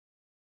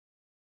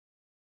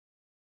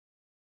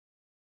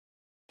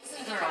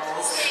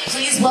girls,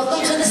 please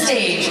welcome to the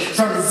stage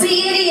from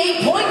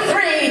Z88.3,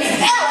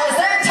 Alice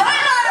and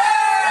Tyler!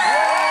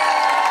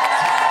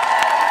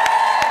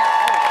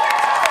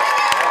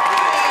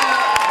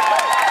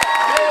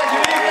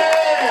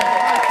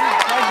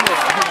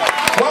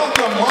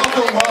 Welcome.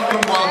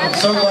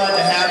 So glad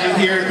to have you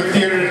here at the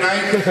theater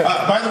tonight.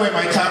 By the way,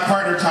 my top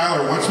partner,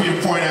 Tyler, wants me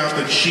to point out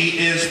that she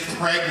is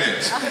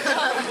pregnant.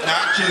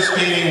 Not just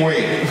gaining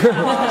weight.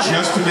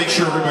 Just to make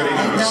sure everybody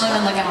knows. Don't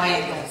even look at my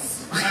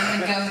ankles. I'm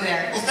going to go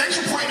there. Well, thanks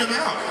for pointing them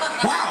out.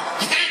 Wow,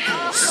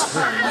 ankles!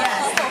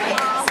 Yes.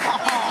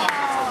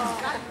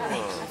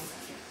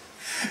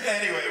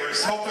 Anyway, are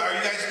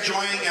you guys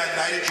enjoying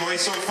Night of Joy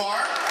so far?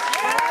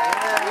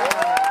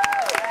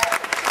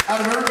 Out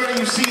of everybody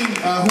you've seen,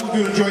 who have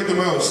you enjoyed the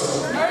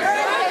most?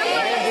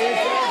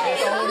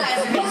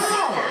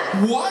 Wow!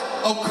 What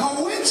a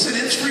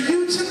coincidence for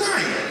you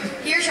tonight!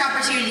 Here's your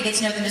opportunity to get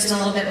to know them just a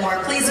little bit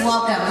more. Please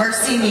welcome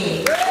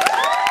MercyMe.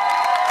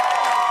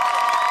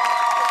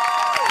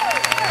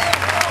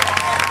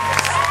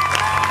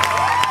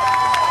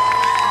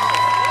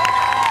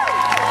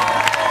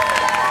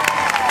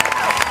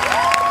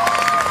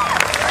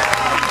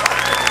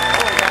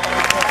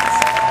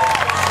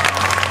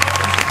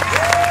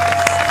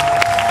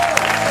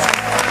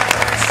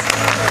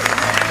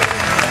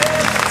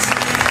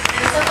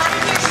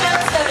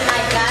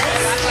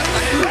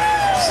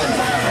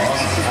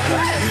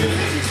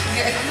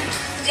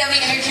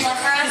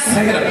 Can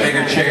I get a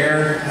bigger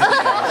chair? Yeah,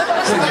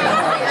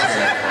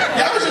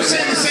 I was just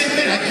saying the same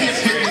thing. I can't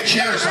pick the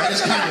chair, so I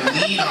just kind of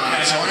lean on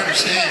it, so I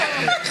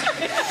understand.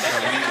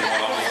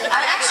 I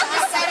actually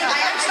said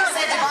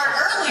to Bart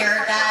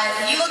earlier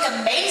that you look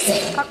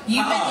amazing.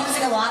 You've been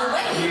losing a lot of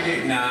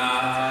weight. Nah,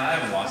 I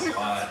haven't lost a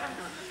lot.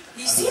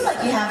 You seem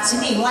like you have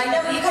to me. Well, I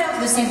know you kind of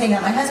do the same thing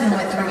that my husband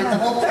went through with the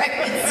whole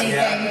pregnancy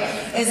thing.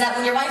 Is that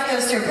when your wife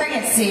goes through a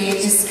pregnancy,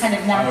 it's just kind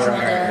of natural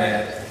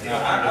to...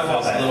 I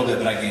lost a little bit,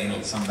 but I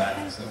gained some back.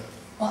 So.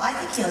 Well, I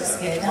think he looks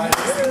good.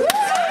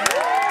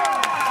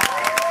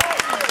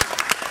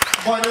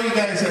 Well, I know you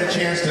guys had a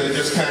chance to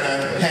just kind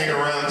of hang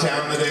around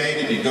town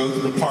today. Did you go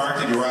through the park?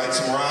 Did you ride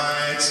some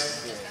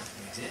rides?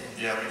 We did.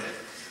 Yeah,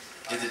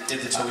 we did.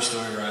 Did the Toy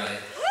Story ride.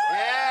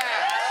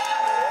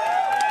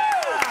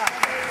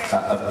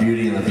 A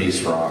Beauty and the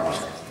Beast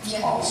rocked.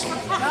 Awesome.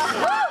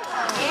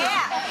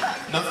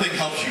 Nothing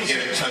helps you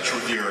get in touch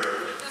with your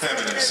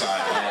feminine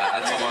side. Yeah, I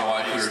told my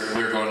wife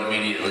we were going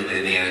immediately to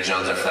Indiana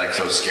Jones after that because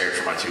I was scared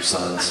for my two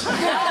sons. We're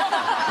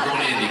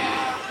going to Indy.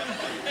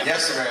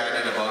 Yesterday I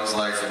did A Bug's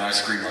Life and I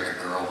screamed like a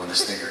girl when the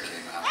stinger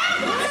came out.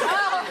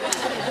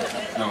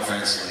 No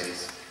offense,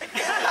 ladies.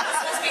 It's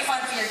supposed to be fun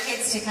for your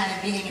kids to kind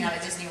of be hanging out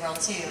at Disney World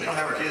too. We don't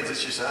have our kids,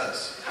 it's just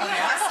us. Oh,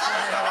 yeah.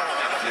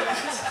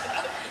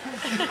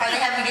 Are they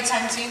having a good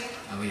time too?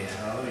 Oh yeah.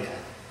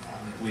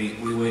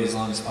 We wait as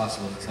long as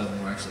possible to tell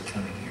them we're actually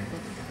coming here.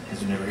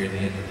 Because we never hear the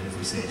end of it if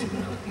we say it too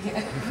early.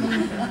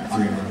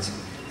 3 months.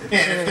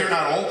 And if they're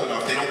not old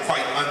enough, they don't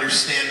quite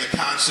understand the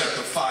concept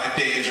of 5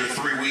 days or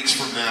 3 weeks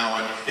from now,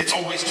 and it's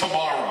always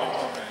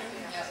tomorrow.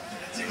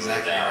 That's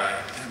exactly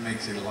right. That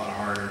makes it a lot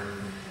harder.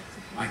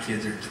 My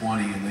kids are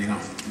 20 and they don't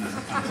know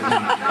the concept of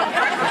anything.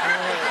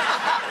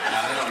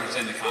 They don't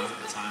understand the concept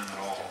of time at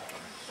all.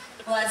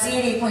 Well, at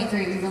Z88.3,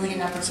 we really get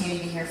an opportunity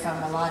to hear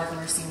from a lot of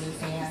MercyMe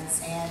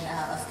fans, and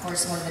of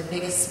course, one of the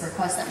biggest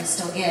requests that we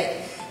still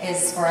get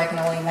is for I Can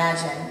Only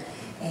Imagine.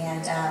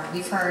 And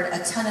we've heard a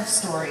ton of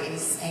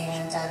stories,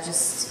 and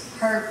just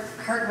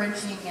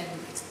heart-wrenching and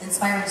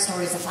inspiring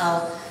stories of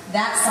how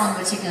that song in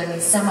particular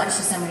means so much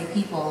to so many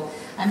people.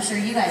 I'm sure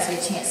you guys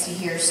get a chance to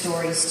hear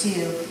stories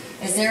too.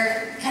 Is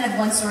there kind of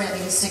one story that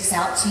maybe sticks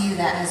out to you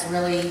that has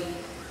really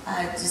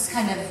just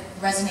kind of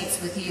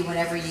resonates with you when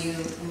you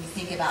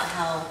think about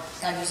how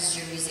God uses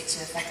your music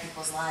to affect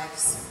people's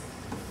lives?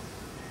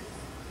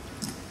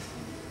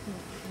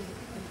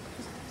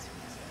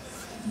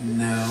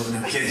 No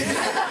kidding.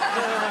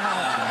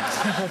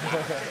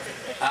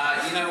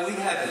 We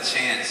had the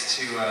chance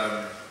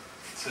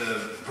to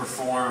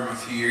perform a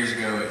few years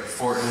ago at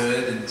Fort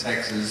Hood in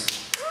Texas,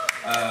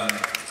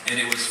 and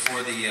it was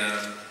for the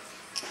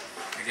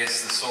the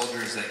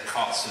soldiers that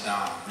caught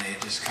Saddam. They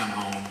had just come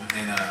home,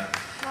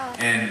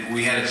 and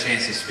we had a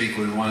chance to speak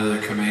with one of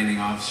their commanding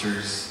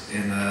officers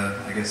in their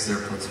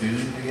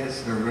platoon,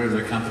 or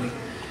their company,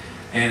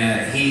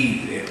 and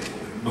he.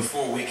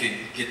 Before we could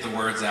get the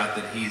words out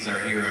that he's our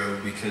hero,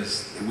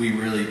 because we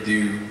really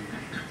do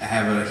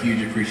have a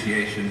huge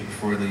appreciation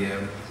for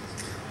the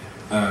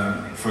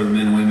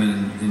men and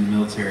women in the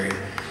military.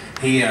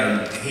 He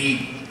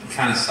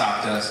kind of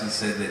stopped us and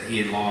said that he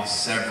had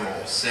lost several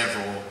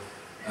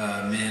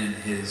men in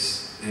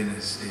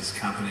his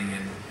company,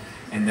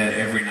 and that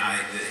every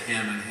night that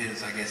him and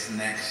his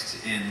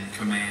next in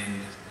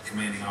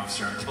commanding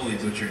officer, I'm totally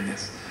butchering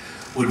this,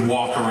 would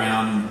walk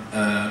around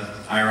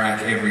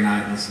Iraq every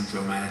night and listen to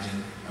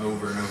Imagine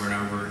over and over and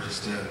over,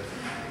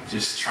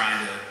 just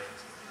trying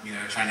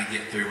to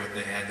get through what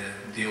they had to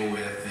deal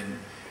with. And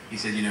he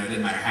said, it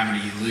doesn't matter how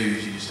many you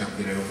lose, you just don't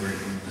get over it,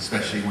 and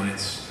especially when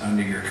it's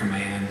under your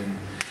command.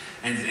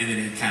 And then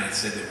he kind of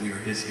said that we were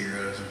his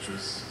heroes, which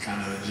was kind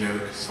of a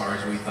joke as far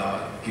as we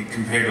thought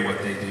compared to what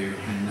they do.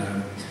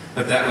 And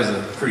but that was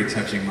a pretty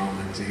touching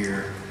moment to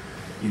hear,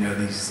 you know,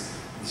 this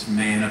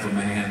man of a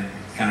man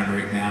kind of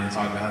break down and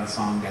talk about how the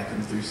song got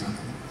them through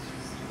something.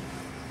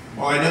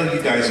 Well, I know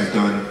you guys have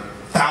done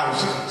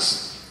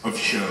thousands of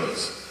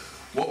shows.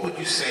 What would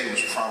you say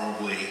was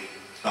probably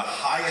the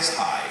highest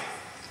high,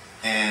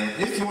 and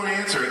if you want to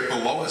answer it, the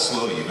lowest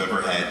low you've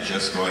ever had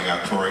just going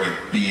out touring and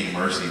being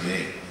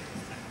MercyMe?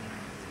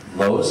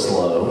 Lowest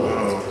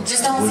low.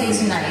 Just don't say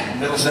tonight.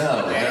 Middle school.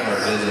 No,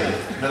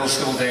 never. Middle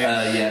school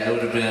dance. Yeah, it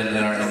would have been in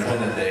our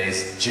independent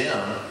days. Jim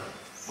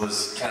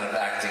was kind of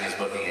acting as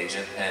booking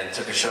agent and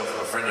took a show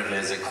from a friend of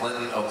his in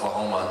Clinton,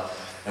 Oklahoma.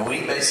 And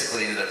we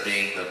basically ended up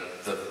being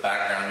the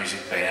background music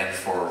band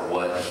for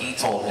what he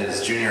told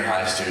his junior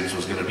high students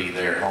was going to be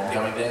their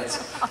homecoming dance.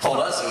 Told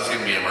us it was going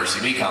to be a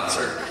MercyMe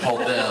concert.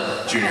 Told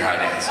them junior high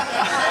dance.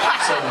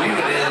 So we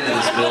went into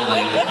this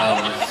building,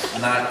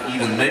 not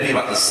even, maybe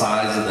about the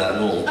size of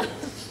that little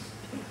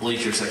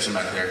bleacher section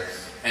back there.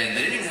 And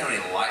they didn't even have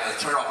any light. They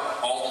turned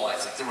off all the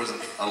lights. Like there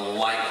wasn't a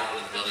light on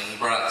in the building. He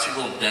brought out 2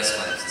 little desk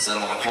lamps and set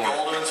them on the floor.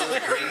 Gold ones with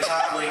the green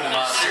top. Leaned them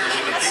up so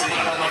we could see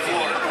on the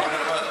floor.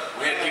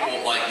 We had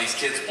people, like these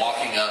kids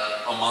walking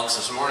up amongst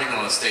us. We weren't even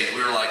on a stage.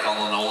 We were like on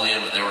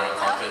linoleum and they were on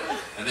carpet.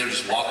 And they would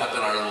just walk up in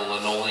our little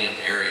linoleum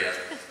area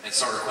and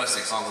start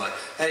requesting songs like,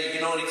 hey,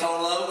 you know any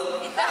Tone Low?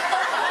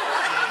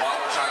 While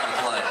we're trying to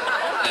play.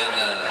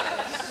 And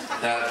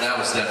that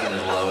was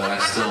definitely low. And I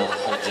still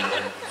hold Jim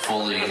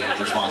fully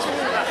responsible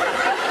for that.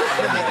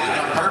 He did it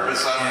on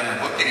purpose.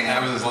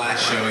 That was his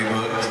last show he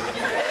booked.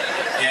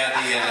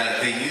 Yeah,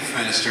 the youth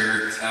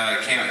minister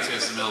came up to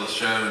us in the middle of the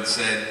show and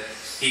said,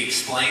 he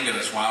explained to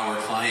us while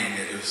we're playing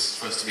that it was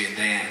supposed to be a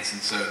dance,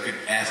 and so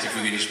asked if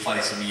we could just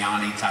play some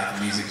Yanni type of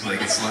music so they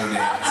could slow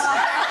dance.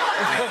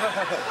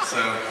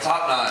 So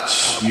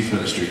top-notch youth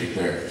ministry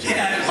there.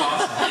 Yeah, it was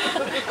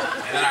awesome.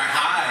 And then our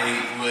high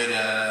would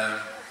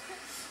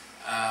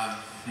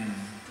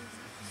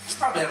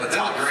probably have a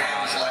top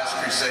Graham's Last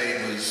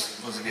Crusade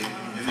was a good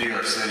in New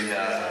York City.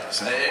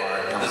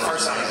 The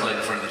first time we played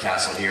in front of the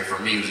castle here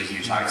for me was a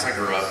huge high because I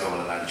grew up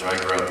going to Night Joy. I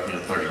grew up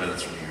 30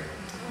 minutes from here,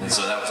 and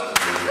so that was a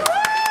big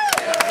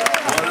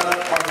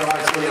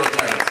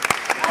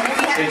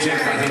Hey, Jim,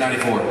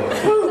 1994.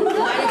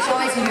 Night of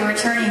Joys will be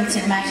returning to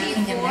Magic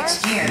Kingdom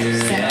next year.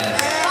 Yes.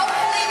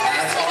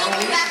 Hopefully we'll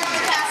be back on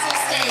the castle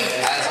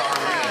stage. As are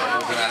we.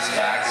 We'll be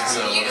back.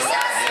 So It's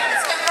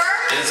confirmed?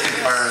 It's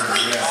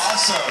confirmed. Yes.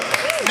 Awesome.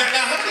 Now,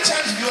 how many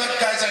times have you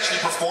guys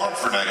actually performed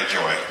for Night of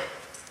Joy?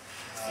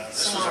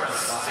 This was our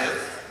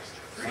 5th,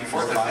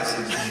 4th, 5th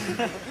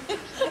season.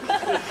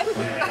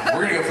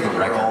 We're going to go for the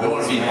record. We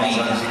want to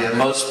be the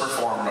most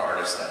performed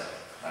artist at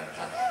Night of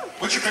Joy.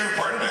 What's your favorite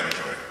part of Night of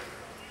Joy?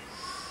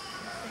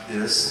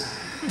 This.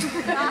 I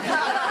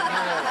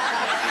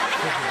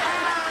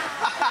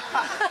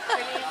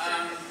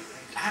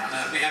don't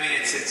know. I mean,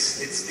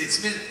 it's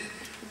been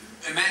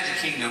in Magic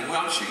Kingdom. Well,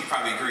 I'm sure you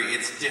probably agree.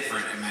 It's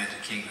different in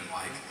Magic Kingdom.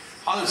 Like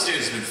Hollywood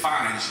Studios has been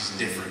fine. It's just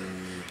different.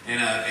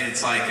 And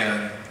it's like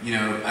the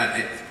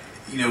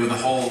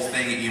whole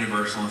thing at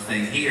Universal and the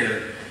thing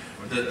here.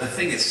 The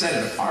thing that set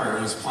it apart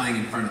was playing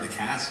in front of the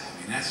castle. I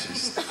mean, that's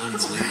just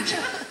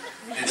unbelievable.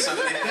 And so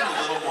they've been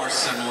a little more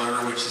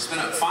similar, which has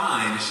been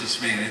fine. It's just,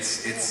 man,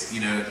 it's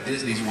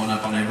Disney's one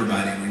up on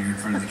everybody when you're in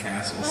front of the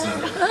castle.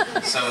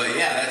 So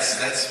yeah,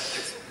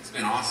 it's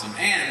been awesome.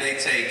 And they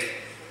take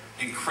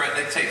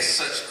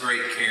such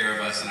great care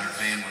of us and our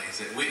families.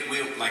 That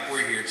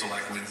we're here till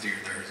like Wednesday or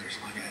Thursday or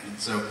something like that. And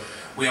so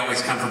we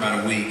always come for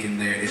about a week,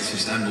 and it's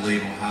just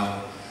unbelievable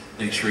how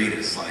they treat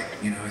us. Like,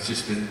 it's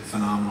just been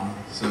phenomenal.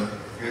 So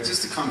Yeah,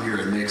 just to come here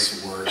and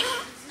mix work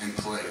and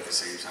play at the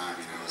same time,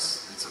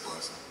 it's a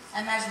blessing.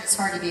 I imagine it's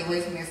hard to be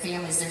away from your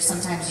families. There's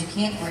sometimes you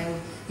can't bring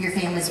your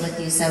families with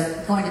you.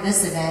 So going to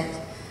this event,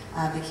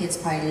 the kids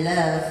probably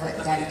love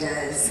what Daddy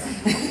does.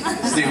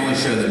 it's the only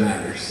show that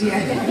matters. So. Yeah.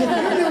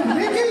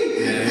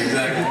 Yeah,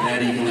 exactly.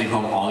 Daddy, you can leave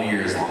home all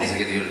year as long as I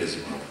get to go to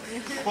Disney World.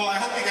 Well, I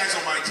hope you guys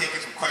don't mind taking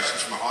some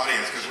questions from the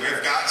audience because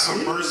we've got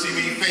some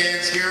MercyMe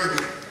fans here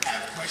who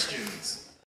have questions.